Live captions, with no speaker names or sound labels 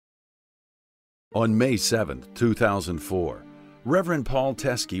On May 7, 2004, Reverend Paul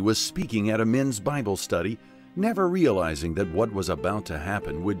Teske was speaking at a men's Bible study, never realizing that what was about to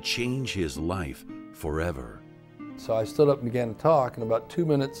happen would change his life forever. So I stood up and began to talk, and about 3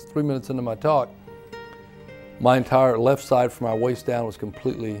 minutes into my talk, my entire left side from my waist down was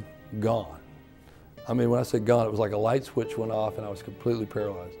completely gone. I mean, when I say gone, it was like a light switch went off and I was completely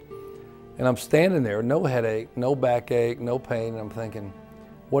paralyzed. And I'm standing there, no headache, no backache, no pain, and I'm thinking,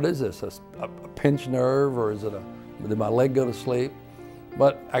 what is this, a pinched nerve, or did my leg go to sleep?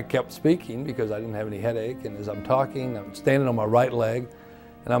 But I kept speaking because I didn't have any headache, and as I'm talking, I'm standing on my right leg,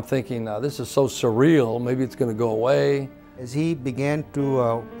 and I'm thinking, this is so surreal, maybe it's going to go away. As he began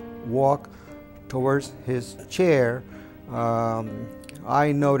to walk towards his chair,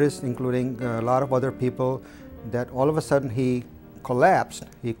 I noticed, including a lot of other people, that all of a sudden he collapsed.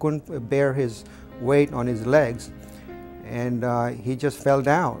 He couldn't bear his weight on his legs, and he just fell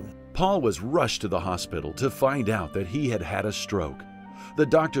down. Paul was rushed to the hospital to find out that he had had a stroke. The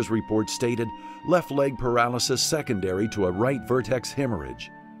doctor's report stated left leg paralysis secondary to a right vertex hemorrhage.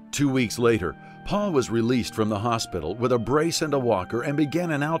 2 weeks later, Paul was released from the hospital with a brace and a walker and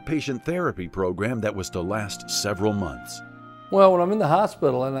began an outpatient therapy program that was to last several months. Well, when I'm in the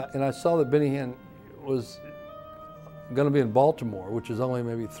hospital and I saw that Benny Hinn was going to be in Baltimore, which is only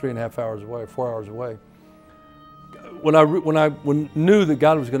maybe 3.5 hours away, 4 hours away, when I knew that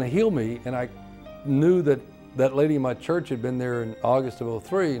God was going to heal me, and I knew that that lady in my church had been there in August of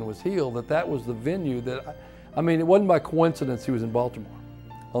 '03 and was healed, that was the venue that, I mean, it wasn't by coincidence he was in Baltimore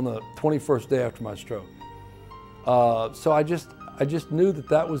on the 21st day after my stroke. So I just knew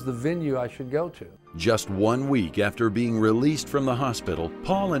that was the venue I should go to. Just 1 week after being released from the hospital,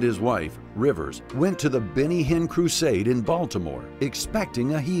 Paul and his wife, Rivers, went to the Benny Hinn Crusade in Baltimore,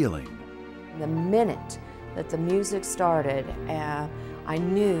 expecting a healing. The minute that the music started, I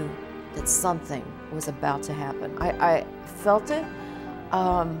knew that something was about to happen. I felt it.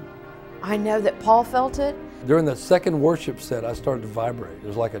 I know that Paul felt it. During the second worship set, I started to vibrate. It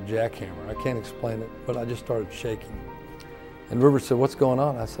was like a jackhammer. I can't explain it, but I just started shaking. And Rivers said, "What's going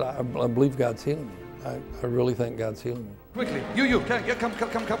on?" I said, I believe God's healing me. I really think God's healing me. Quickly,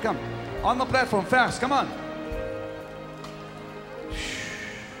 come. On the platform, fast, come on.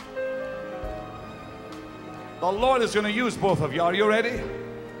 The Lord is going to use both of you. Are you ready?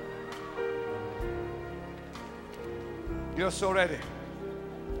 You're so ready.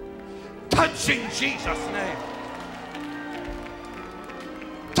 Touch in Jesus' name.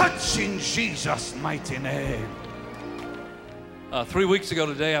 Touch in Jesus' mighty name. 3 weeks ago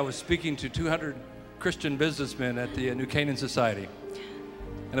today, I was speaking to 200 Christian businessmen at the New Canaan Society.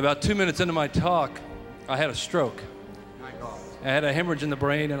 And about 2 minutes into my talk, I had a stroke. I had a hemorrhage in the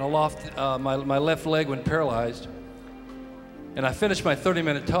brain, and my left leg went paralyzed. And I finished my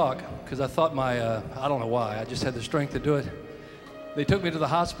 30-minute talk because I thought I don't know why, I just had the strength to do it. They took me to the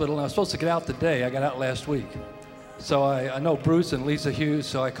hospital, and I was supposed to get out today. I got out last week. So I know Bruce and Lisa Hughes,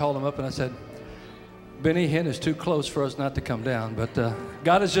 so I called them up and I said, Benny Hinn is too close for us not to come down, but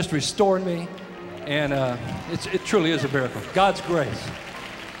God has just restored me, and it truly is a miracle. God's grace.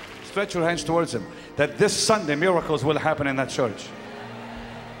 Stretch your hands towards him, that this Sunday miracles will happen in that church.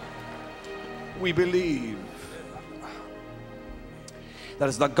 We believe that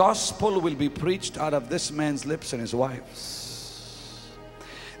as the gospel will be preached out of this man's lips and his wife's,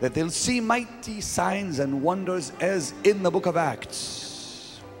 that they'll see mighty signs and wonders as in the book of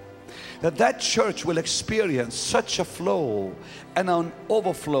Acts. That church will experience such a flow and an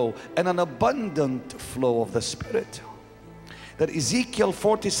overflow and an abundant flow of the Spirit, that Ezekiel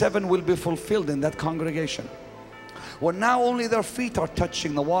 47 will be fulfilled in that congregation, where now only their feet are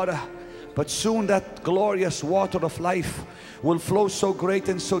touching the water, but soon that glorious water of life will flow so great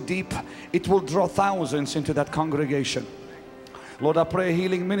and so deep, it will draw thousands into that congregation. Lord, I pray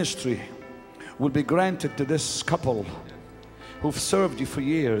healing ministry will be granted to this couple who've served you for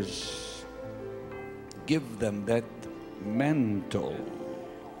years. Give them that mantle.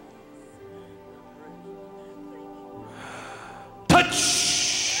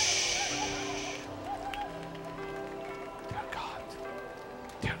 Touch! Dear God,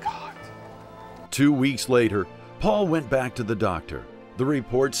 dear God. 2 weeks later, Paul went back to the doctor. The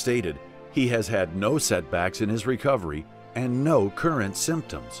report stated he has had no setbacks in his recovery and no current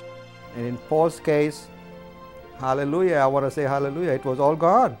symptoms. And in Paul's case, hallelujah, I want to say hallelujah, it was all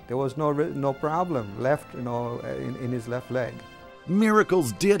gone. There was no problem left, in his left leg.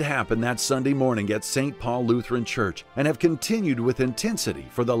 Miracles did happen that Sunday morning at St. Paul Lutheran Church and have continued with intensity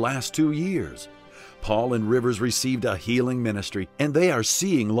for the last 2 years. Paul and Rivers received a healing ministry, and they are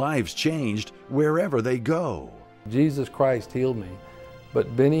seeing lives changed wherever they go. Jesus Christ healed me.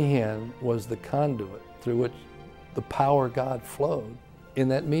 But Benny Hinn was the conduit through which the power of God flowed in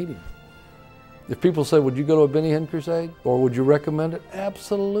that meeting. If people say, would you go to a Benny Hinn crusade? Or would you recommend it?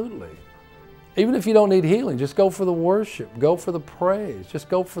 Absolutely. Even if you don't need healing, just go for the worship, go for the praise, just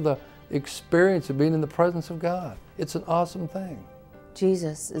go for the experience of being in the presence of God. It's an awesome thing.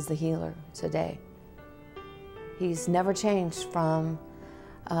 Jesus is the healer today. He's never changed from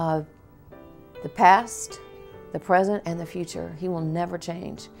the past, the present, and the future. He will never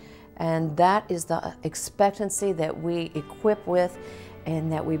change. And that is the expectancy that we equip with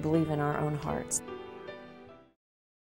and that we believe in our own hearts.